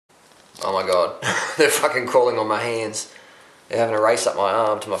Oh my god. They're fucking crawling on my hands. They're having to race up my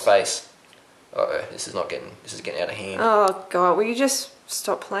arm to my face. Uh-oh, this is getting out of hand. Oh god, will you just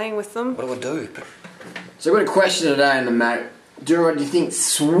stop playing with them? What do I do? So I've got a question today in the mate. Do you think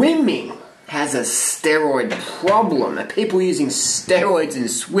swimming has a steroid problem? Are people using steroids in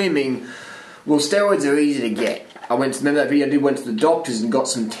swimming? Well, steroids are easy to get. Remember that video I did, went to the doctors and got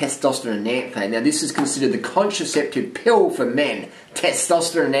some testosterone anthate. Now this is considered the contraceptive pill for men.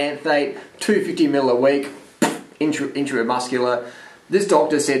 Testosterone anthate, 250ml a week, intramuscular. This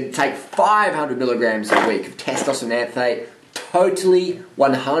doctor said take 500 milligrams a week of testosterone anthate, totally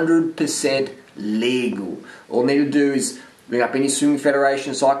 100% legal. All you need to do is ring up any swimming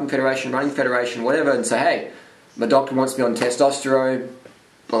federation, cycling federation, running federation, whatever, and say, hey, my doctor wants me on testosterone,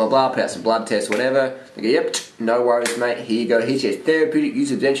 blah, blah, blah, put out some blood tests, whatever. They go, yep, no worries, mate, here you go, here's your therapeutic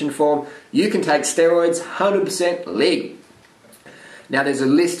use exemption form. You can take steroids, 100% legal. Now, there's a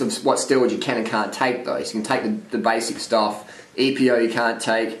list of what steroids you can and can't take, though. So you can take the basic stuff. EPO you can't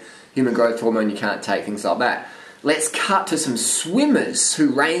take, human growth hormone you can't take, things like that. Let's cut to some swimmers who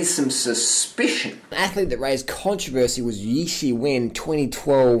raised some suspicion. An athlete that raised controversy was Yi Wen,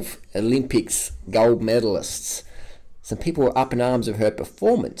 2012 Olympics gold medalists. Some people were up in arms of her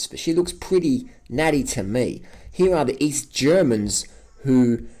performance, but she looks pretty natty to me. Here are the East Germans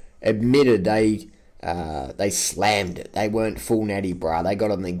who admitted they slammed it. They weren't full natty bra. They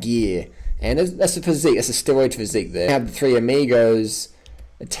got on the gear. And that's a physique. That's a steroid physique there. We have the three amigos.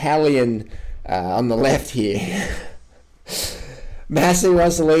 Italian on the left here. Massimo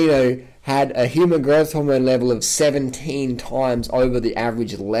Rossellino had a human growth hormone level of 17 times over the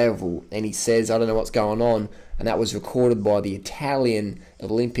average level. And he says, I don't know what's going on. And that was recorded by the Italian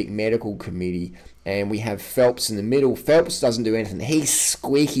Olympic Medical Committee. And we have Phelps in the middle. Phelps doesn't do anything. He's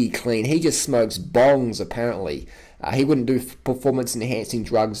squeaky clean. He just smokes bongs, apparently. He wouldn't do performance-enhancing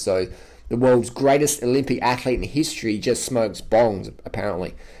drugs, though. The world's greatest Olympic athlete in history just smokes bongs,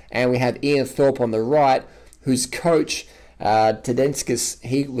 apparently. And we have Ian Thorpe on the right, whose coach, Tedeskus,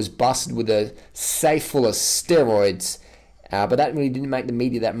 he was busted with a safe full of steroids. But that really didn't make the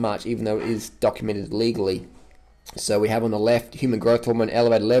media that much, even though it is documented legally. So we have on the left, human growth hormone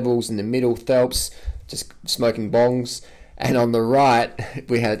elevated levels. In the middle, Phelps, just smoking bongs. And on the right,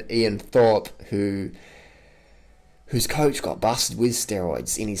 we had Ian Thorpe, whose coach got busted with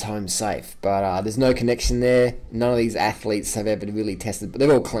steroids in his home safe. But there's no connection there. None of these athletes have ever really tested, but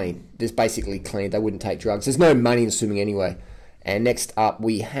they're all clean. They're basically clean. They wouldn't take drugs. There's no money in swimming anyway. And next up,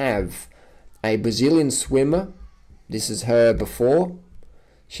 we have a Brazilian swimmer. This is her before.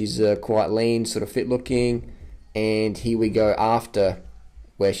 She's quite lean, sort of fit looking. And here we go after,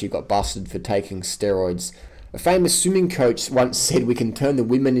 where she got busted for taking steroids. A famous swimming coach once said, we can turn the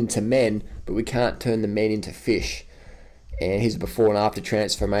women into men, but we can't turn the men into fish. And here's a before and after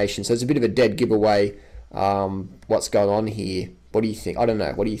transformation. So it's a bit of a dead giveaway. What's going on here? What do you think? I don't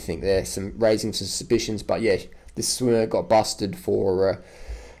know. What do you think? There's raising some suspicions. But yeah, this swimmer got busted for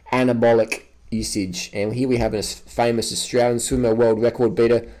anabolic usage. And here we have a famous Australian swimmer, world record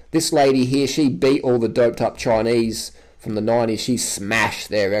beater. This lady here, she beat all the doped up Chinese from the 90s. She smashed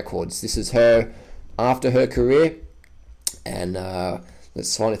their records. This is her after her career. And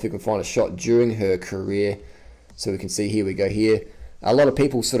let's find if we can find a shot during her career. So we can see, here we go here. A lot of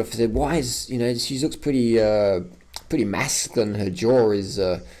people sort of said, why is, she looks pretty masculine. Her jaw is,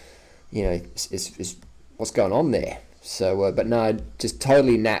 is what's going on there? So, but no, just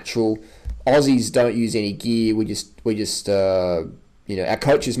totally natural. Aussies don't use any gear. We just our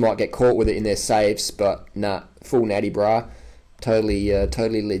coaches might get caught with it in their safes, but nah, full natty bra. Totally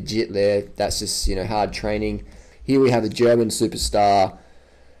legit there. That's just, hard training. Here we have a German superstar.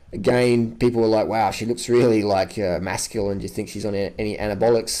 Again, people were like, wow, she looks really like masculine. Do you think she's on any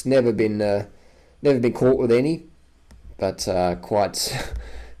anabolics? Never been caught with any, but quite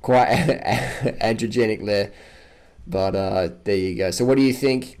androgenic there. But there you go. So what do you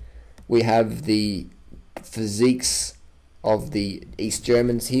think? We have the physiques of the East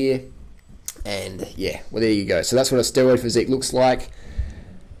Germans here. And yeah, well, there you go. So that's what a steroid physique looks like.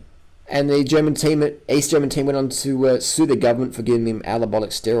 And the East German team went on to sue the government for giving them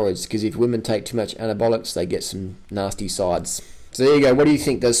anabolic steroids, because if women take too much anabolics, they get some nasty sides. So there you go. What do you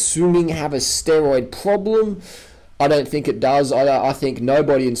think? Does swimming have a steroid problem? I don't think it does. I think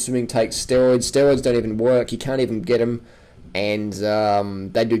nobody in swimming takes steroids. Steroids don't even work. You can't even get them. And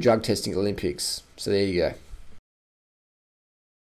they do drug testing at the Olympics. So there you go.